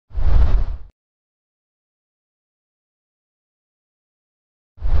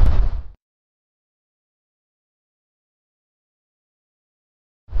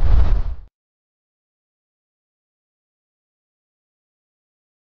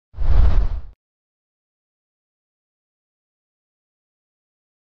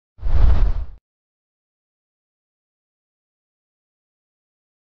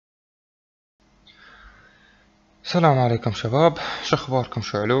السلام عليكم شباب، شو اخباركم؟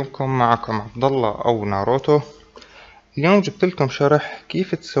 شو علومكم؟ معكم عبد الله او ناروتو. اليوم جبت لكم شرح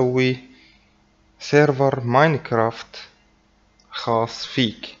كيف تسوي سيرفر ماينكرافت خاص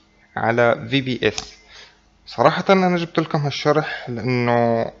فيك على VPS. صراحة انا جبت لكم هالشرح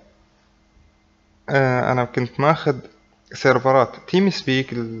لانه انا كنت ماخذ سيرفرات تيم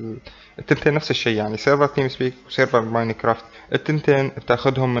سبيك التنتين نفس الشيء، يعني سيرفر تيم سبيك وسيرفر ماينكرافت التنتين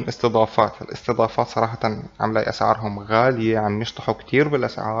بتاخدهم من الاستضافات صراحة عاملة اسعارهم غالية، عم يشطحوا كتير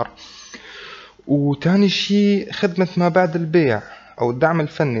بالاسعار. وتاني شي خدمة ما بعد البيع او الدعم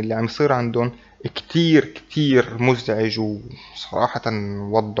الفني اللي عم يصير عندهم كتير كتير مزعج، وصراحة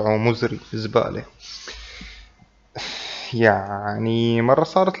وضعه مزري زبالة. يعني مرة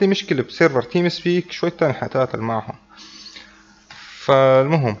صارت لي مشكلة بسيرفر تيم سبيك، شوي تاني حتاتل معهم.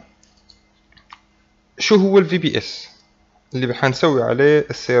 فالمهم، شو هو الفي بي اس اللي حنسوي عليه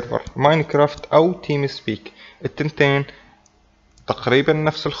السيرفر؟ ماينكرافت او تيم سبيك التنتين تقريبا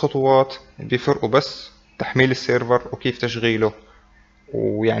نفس الخطوات، بيفرقوا بس تحميل السيرفر وكيف تشغيله،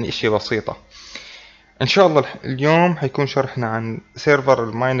 ويعني اشي بسيطة. ان شاء الله اليوم حيكون شرحنا عن سيرفر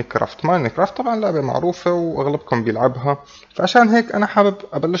الماينكرافت. ماينكرافت طبعا لعبة معروفة واغلبكم بيلعبها، فعشان هيك انا حابب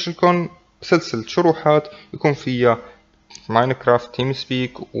ابلش لكم سلسلة شروحات يكون فيها ماينكرافت، تيم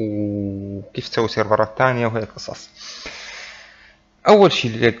سبيك، وكيف تسوي سيرفرات تانية وهيك قصص. اول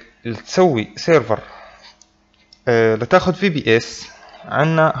شي تسوي سيرفر لتاخد في بي اس،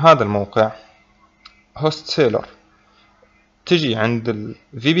 عنا هذا الموقع هوست سيلر. تجي عند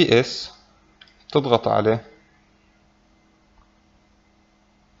الفي بي اس تضغط عليه،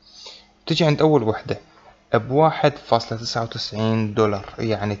 تجي عند اول وحدة ب1.99 دولار،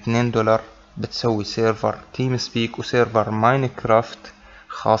 يعني $2 بتسوي سيرفر تيم سبيك وسيرفر ماينكرافت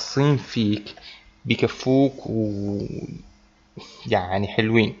خاصين فيك، بكفوك ويعني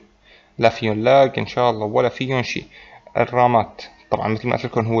حلوين، لا فيهم لاج ان شاء الله ولا فيهم شي. الرامات طبعا مثل ما قلت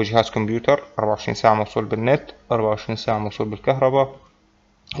لكم هو جهاز كمبيوتر 24 ساعة موصول بالنت، 24 ساعة موصول بالكهرباء.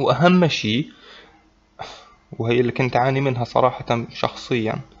 واهم شي، وهي اللي كنت اعاني منها صراحة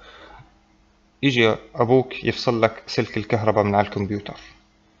شخصيا، يجي ابوك يفصل لك سلك الكهرباء من على الكمبيوتر.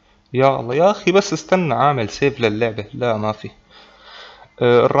 يا الله يا اخي، بس استنى اعمل سيف للعبة، لا ما في.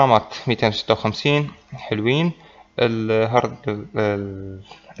 الرامات 256 حلوين. الهارد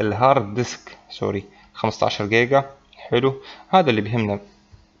الهارد ديسك سوري 15 جيجا حلو. هذا اللي بيهمنا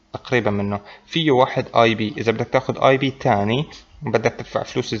تقريبا منه. فيه واحد اي بي، اذا بدك تاخد اي بي تاني بدك تدفع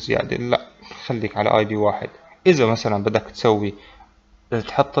فلوس زيادة، لا خليك على اي بي واحد. اذا مثلا بدك تسوي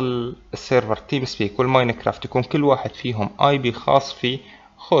تحط السيرفر تيم سبيك والماينكرافت يكون كل واحد فيهم اي بي خاص فيه،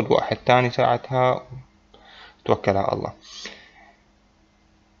 خذ واحد تاني ساعتها، توكل على الله.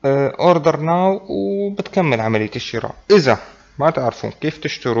 اوردر ناو وبتكمل عملية الشراء. اذا ما تعرفون كيف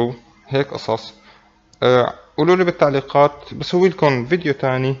تشتروا هيك قصص، قولوا لي بالتعليقات، بسوي لكم فيديو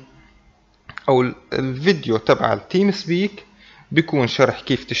تاني، او الفيديو تبع التيم سبيك بيكون شرح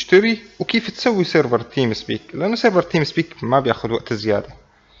كيف تشتري وكيف تسوي سيرفر تيم سبيك، لانه سيرفر تيم سبيك ما بياخذ وقت زيادة.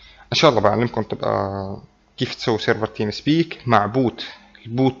 ان شاء الله بعلمكم تبقى كيف تسوي سيرفر تيم سبيك مع بوت.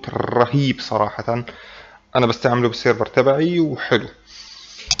 البوت رهيب صراحة، انا بستعمله بالسيرفر تبعي وحلو.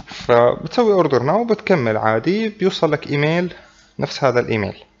 فبتسوي اوردر ناو وبتكمل عادي، بيوصلك ايميل نفس هذا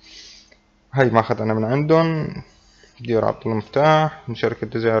الايميل. هاي ماخذ انا من عندهم، دير عبد الله مفتاح من شركة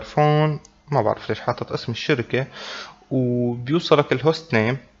ديزاير فون، ما بعرف ليش حاطط اسم الشركة. وبيوصلك الهوست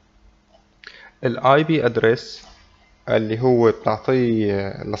نيم، الاي بي ادريس اللي هو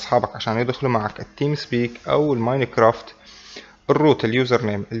بتعطيه لاصحابك عشان يدخلوا معك التيم سبيك او الماينكرافت. الروت اليوزر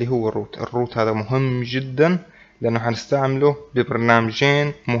نيم اللي هو الروت هذا مهم جدا، لانه حنستعمله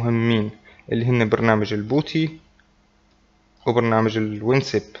ببرنامجين مهمين اللي هن برنامج البوتي وبرنامج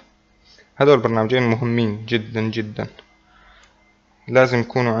الوينسيب. هذول البرنامجين مهمين جدا جدا، لازم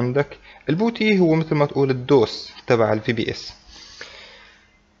يكونوا عندك. البوتي هو مثل ما تقول الدوس تبع الفي بي اس.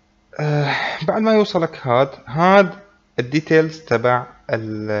 بعد ما يوصلك هاد الديتيلز تبع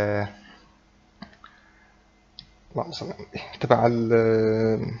تبع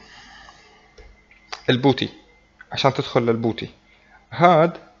البوتي عشان تدخل للبوتي.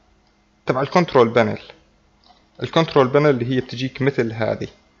 هاد تبع الكنترول بانل. الكنترول بانل اللي هي بتجيك مثل هذه.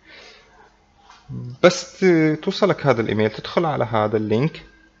 بس توصلك هذا الايميل، تدخل على هذا اللينك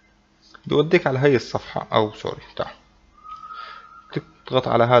بيوديك على هاي الصفحة، او سوري تعال تضغط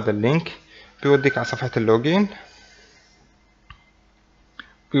على هذا اللينك بيوديك على صفحة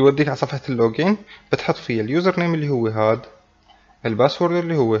اللوجين. بتحط فيه اليوزر نيم اللي هو هاد، الباسورد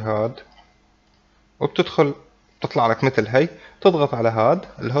اللي هو هاد، وبتدخل تطلع لك مثل هي. تضغط على هاد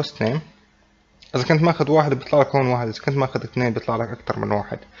الهوست نيم، اذا كنت ماخذ واحد بيطلع لك هون واحد، اذا كنت ماخذ اثنين بيطلع لك اكثر من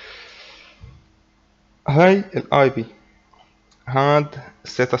واحد. هاي الاي بي، هاد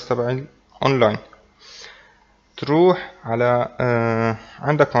الستاتس تبعي اونلاين. تروح على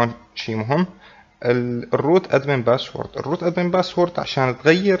عندك هون شي مهم، الروت ادمن باسورد. الروت ادمن باسورد عشان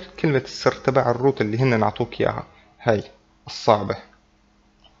تغير كلمة السر تبع الروت اللي هن نعطوك اياها، هاي الصعبة،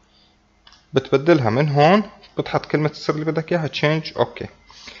 بتبدلها من هون، بتحط كلمة السر اللي بدك اياها تشينج اوكي.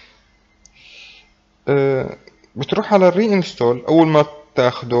 بتروح على الري انستول، اول ما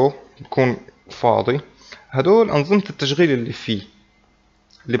تاخده بكون فاضي. هدول انظمة التشغيل اللي فيه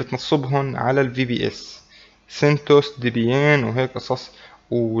اللي بتنصبهن على الفي بي اس، سنتوس دي بي ان وهيك قصص،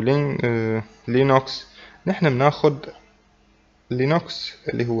 ولين لينوكس. نحن بناخد لينوكس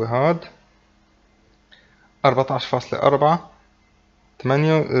اللي هو هاد 14.4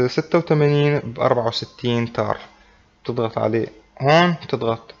 86 ب 64 تار. تضغط عليه هون،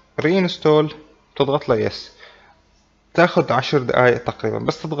 تضغط ري انستول، تضغط له يس. تاخد 10 دقايق تقريبا،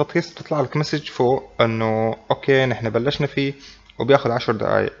 بس تضغط يس بتطلع لك مسج فوق انه اوكي نحن بلشنا فيه وبياخد 10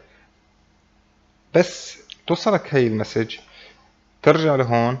 دقايق. بس توصلك هاي المسج ترجع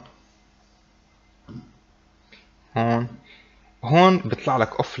لهون، هون بيطلع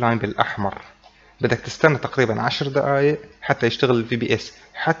لك اوف لاين بالاحمر، بدك تستنى تقريبا 10 دقايق حتى يشتغل الفي بي اس.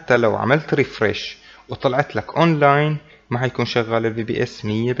 حتى لو عملت ريفرش وطلعت لك اونلاين ما حيكون شغال الفي بي اس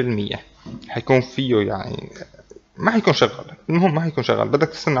 100%، حيكون فيه يعني ما حيكون شغال. المهم ما حيكون شغال، بدك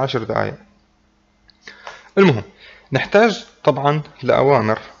تستنى 10 دقايق. المهم نحتاج طبعا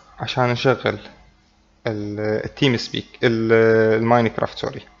لأوامر عشان نشغل التيم سبيك الماينكرافت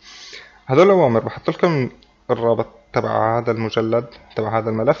سوري. هذول الأوامر بحط لكم الرابط تبع هذا المجلد تبع هذا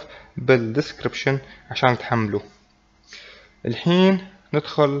الملف بالديسكريبشن عشان تحملوه. الحين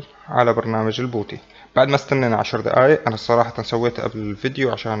ندخل على برنامج البوتي. بعد ما استنينا 10 دقايق، انا صراحة سويته قبل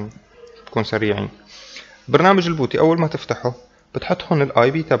الفيديو عشان تكون سريعين. برنامج البوتي اول ما تفتحه بتحط هون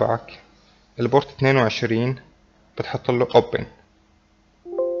الاي بي تبعك، البورت 22 بتحط له اوبن.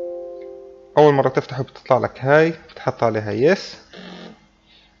 اول مرة تفتحه بتطلع لك هاي، بتحط عليها يس.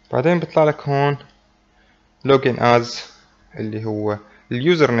 بعدين بيطلع لك هون لوجين از اللي هو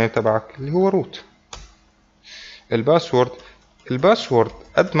اليوزر نيم تبعك اللي هو روت. الباسورد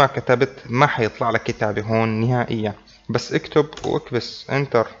قد ما كتبت ما حيطلع لك كتابة هون نهائيا، بس اكتب واكبس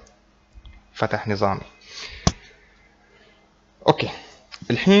انتر فتح نظامي. اوكي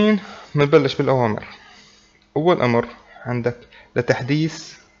الحين بنبلش بالاوامر. اول امر عندك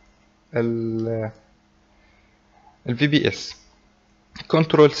لتحديث ال VPS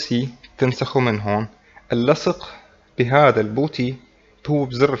كنترول سي تنسخه من هون. اللصق بهذا البوتي هو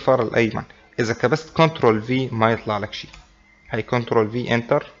بزر الفار الايمن، اذا كبست كنترول في ما يطلع لك شيء. هي كنترول في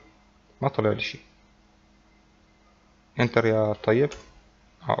انتر ما طلع لي شيء. انتر يا طيب.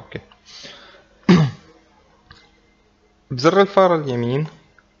 اوكي بزر الفار اليمين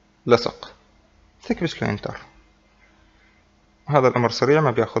لصق، تكبس له انتر. هذا الامر سريع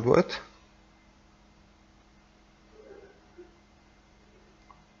ما بياخذ وقت.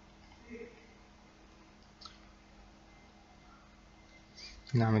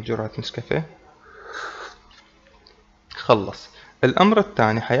 نعمل جرعة نسكافيه. خلص. الامر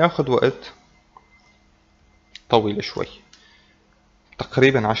الثاني حياخذ وقت طويل شوي،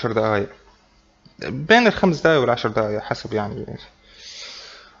 تقريبا 10 دقايق، بين الخمس دقايق والعشر دقايق حسب يعني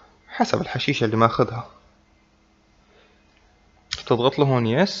حسب الحشيشة اللي ماخذها. تضغط له هون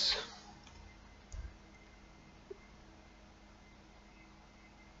يس.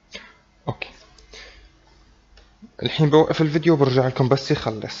 اوكي الحين بوقف الفيديو وبرجع لكم بس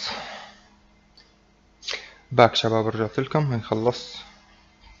يخلص. باك شباب رجعت لكم، هي خلص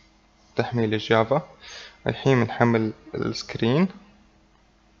تحميل الجافا. الحين بنحمل السكرين،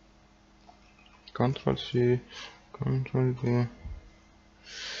 كنترول سي كنترول في.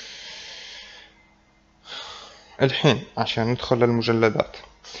 الحين عشان ندخل للمجلدات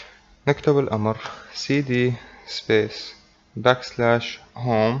نكتب الامر cd space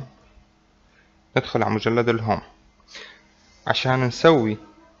 \home. ندخل على مجلد الهوم. عشان نسوي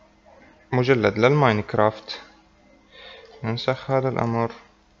مجلد للماينكرافت ننسخ هذا الامر،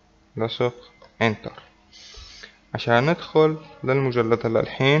 لصق انتر. عشان ندخل للمجلد هلا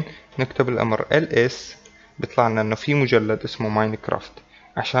الحين نكتب الامر ls، بيطلع لنا انه في مجلد اسمه ماينكرافت.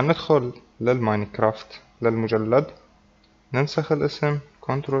 عشان ندخل للماينكرافت للمجلد ننسخ الاسم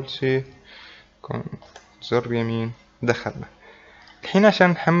كنترول سي زر يمين دخلنا. الحين عشان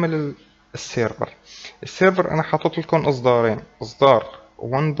نحمل السيرفر انا حاطط لكم اصدارين، اصدار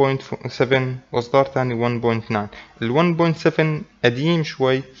 1.7 واصدار ثاني 1.9. ال 1.7 قديم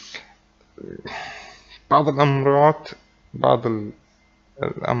شوي، بعض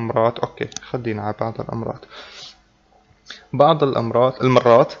الامرات اوكي خلينا على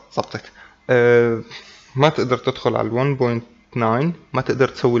المرات زبطت. ما تقدر تدخل على 1.9، ما تقدر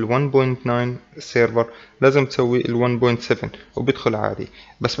تسوي ال 1.9 السيرفر، لازم تسوي ال 1.7 وبيدخل عادي.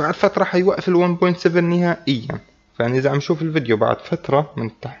 بس بعد فترة حيوقف ال 1.7 نهائيا. فيعني إذا عم شوف الفيديو بعد فترة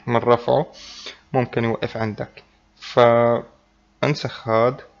من رفعه ممكن يوقف عندك. فانسخ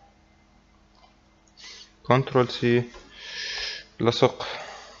هاد، كنترول سي، لصق،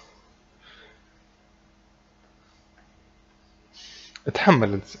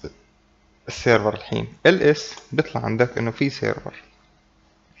 اتحمل السيرفر. الحين ls بيطلع عندك انه في سيرفر.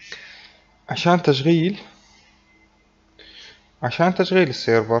 عشان تشغيل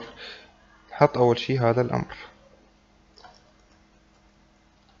السيرفر حط اول شي هذا الامر.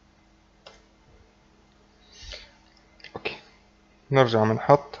 اوكي، نرجع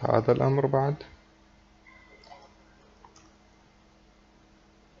بنحط هذا الامر بعد.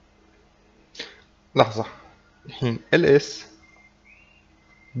 لحظة، الحين ls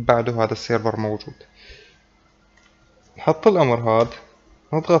بعده هذا السيرفر موجود. نحط الامر هذا،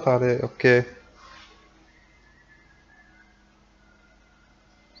 نضغط عليه اوكي.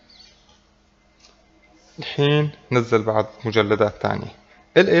 الحين نزل بعد مجلدات تانية.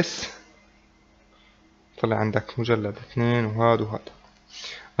 ls طلع عندك مجلد 2 وهذا وهذا.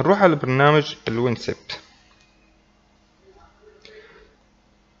 نروح على برنامج الوينسب.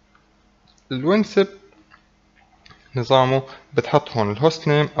 الوينسب نظامه بتحط هون الهوست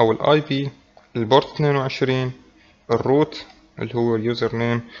نيم او الاي بي، البورت 22، الروت اللي هو اليوزر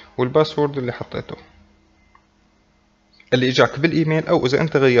نيم، والباسورد اللي حطيته اللي اجاك بالايميل، او اذا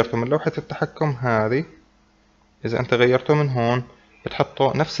انت غيرته من لوحة التحكم هذه، اذا انت غيرته من هون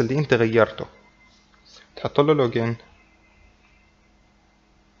بتحطه نفس اللي انت غيرته. تحط له لوجين،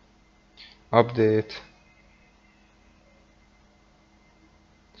 ابديت،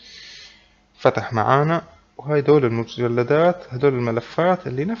 فتح معانا. وهاي دول المجلدات، هدول الملفات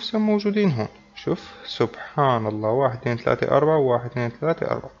اللي نفسهم موجودين هون. شوف سبحان الله، 1 2 3 4 1 2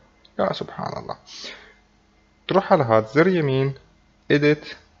 3 4. يا سبحان الله. تروح على هذا زر يمين edit،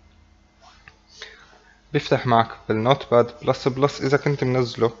 بيفتح معك بالنوت باد بلس بلس اذا كنت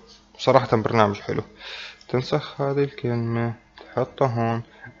منزله. بصراحة برنامج حلو. تنسخ هذه الكلمة تحطها هون.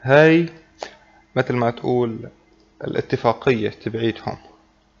 هاي مثل ما تقول الاتفاقية تبعيتهم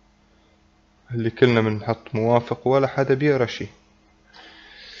اللي كلنا بنحط موافق ولا حدا بيقرا شي.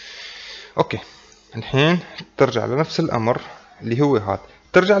 اوكي، الحين ترجع لنفس الامر اللي هو هذا.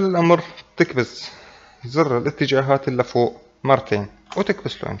 ترجع للامر تكبس زر الاتجاهات اللي فوق مرتين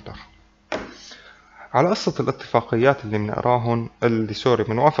وتكبس له انتر. على قصة الاتفاقيات اللي بنقراهن، اللي سوري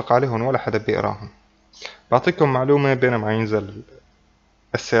بنوافق عليهن ولا حدا بيقراهن، بعطيكم معلومة بين ما ينزل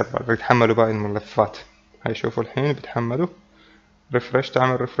السيرفر بيتحملوا باقي الملفات. هاي شوفوا الحين بتحملوا. ريفرش،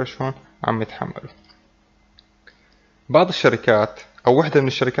 تعمل ريفرش هون عم يتحملوا. بعض الشركات او وحدة من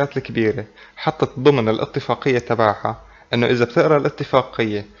الشركات الكبيرة حطت ضمن الاتفاقية تبعها انه اذا بتقرا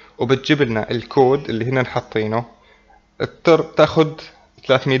الاتفاقية وبتجيب لنا الكود اللي هنا حاطينه تاخد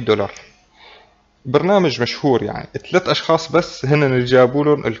 $300. برنامج مشهور يعني، 3 اشخاص بس هن اللي جابوا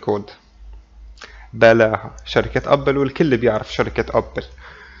لهم الكود. بلاها شركة ابل، والكل بيعرف شركة ابل.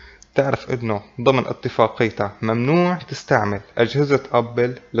 تعرف انه ضمن اتفاقيتها ممنوع تستعمل اجهزة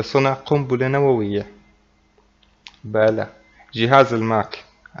ابل لصنع قنبلة نووية. بلا جهاز الماك،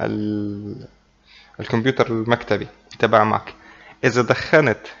 الكمبيوتر المكتبي تبع ماك، اذا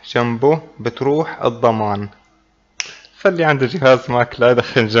دخنت جنبه بتروح الضمان. فاللي عنده جهاز ماك لا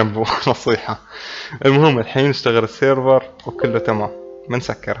يدخن جنبه. نصيحة. المهم الحين اشتغل السيرفر وكله تمام.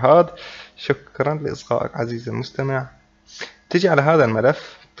 بنسكر هاد. شكرا لإصغائك عزيزي المستمع. تجي على هذا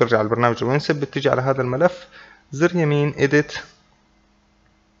الملف، ترجع البرنامج الوينسب، بتجي على هذا الملف زر يمين edit.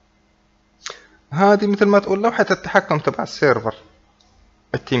 هذه مثل ما تقول لوحة التحكم تبع السيرفر،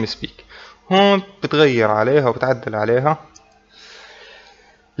 التيم سبيك. هون بتغير عليها وبتعدل عليها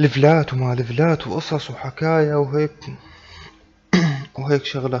ليفلات وما ليفلات وقصص وحكاية وهيك وهيك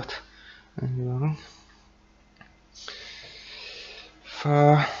شغلات.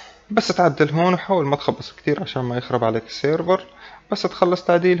 بس تعدل هون وحاول ما تخبص كتير عشان ما يخرب عليك السيرفر. بس تخلص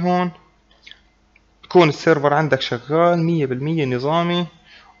تعديل هون تكون السيرفر عندك شغال 100% نظامي،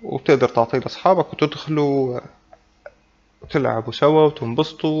 وبتقدر تعطيه لاصحابك وتدخلوا وتلعبوا سوا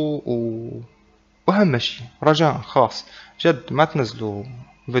وتنبسطوا واهم شي رجاء خاص جد ما تنزلوا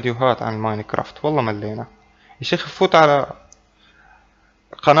فيديوهات عن ماينكرافت، والله ملينا يا شيخ. فوت على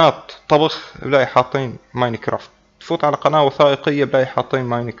قناة طبخ بلاقي حاطين ماينكرافت، تفوت على قناة وثائقية بلاقي حاطين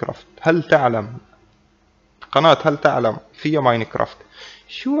ماينكرافت. هل تعلم فيها ماينكرافت؟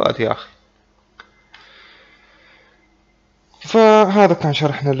 شو هاد يا اخي. فهذا كان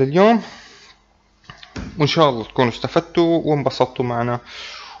شرحنا لليوم، وان شاء الله تكونوا استفدتوا وانبسطتوا معنا.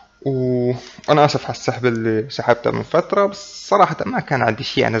 وانا اسف على السحب اللي سحبته من فتره، بس صراحه ما كان عندي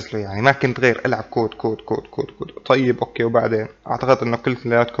شيء انزله، يعني ما كنت غير العب كود كود كود كود كود. طيب اوكي، وبعدين اعتقد انه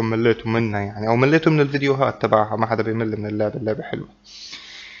كلياتكم مليتوا منها يعني، او مليتوا من الفيديوهات تبعها، ما حدا بيمل من اللعبه، اللعبه حلوه.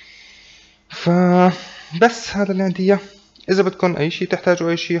 بس هذا اللي عندي اياه. اذا بدكم اي شيء، تحتاجوا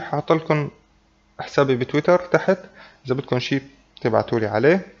اي شيء، حاطلكم حسابي بتويتر تحت، اذا بدكم شيء تبعتولي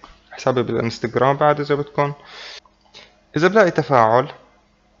عليه، حسابي بالانستغرام بعد اذا بدكم. اذا بلاقي تفاعل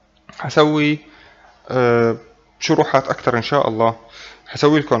حسوي شروحات اكتر ان شاء الله.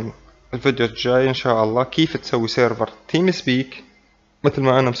 حسوي لكم الفيديو الجاي ان شاء الله كيف تسوي سيرفر تيم سبيك، مثل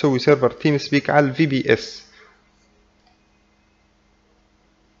ما انا مسوي سيرفر تيم سبيك على الفي بي اس.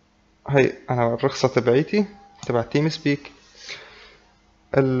 هاي انا الرخصة تبعيتي تبع تيم سبيك.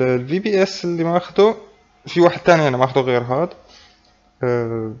 الفي بي اس اللي ماخده، في واحد تاني انا ماخده غير هاد،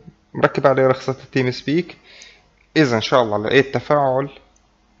 مركب عليه رخصة التيم سبيك. اذا ان شاء الله لقيت تفاعل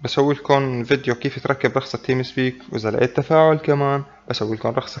بسوي لكم فيديو كيف تركب رخصة تيم سبيك، واذا لقيت تفاعل كمان بسوي لكم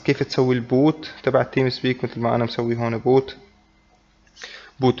رخصة كيف تسوي البوت تبع التيم سبيك، مثل ما انا مسوي هون بوت.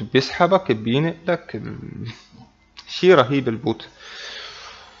 بوت بيسحبك بينقلك شي رهيب البوت.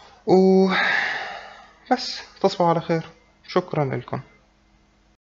 وبس تصبحوا على خير، شكرا لكم.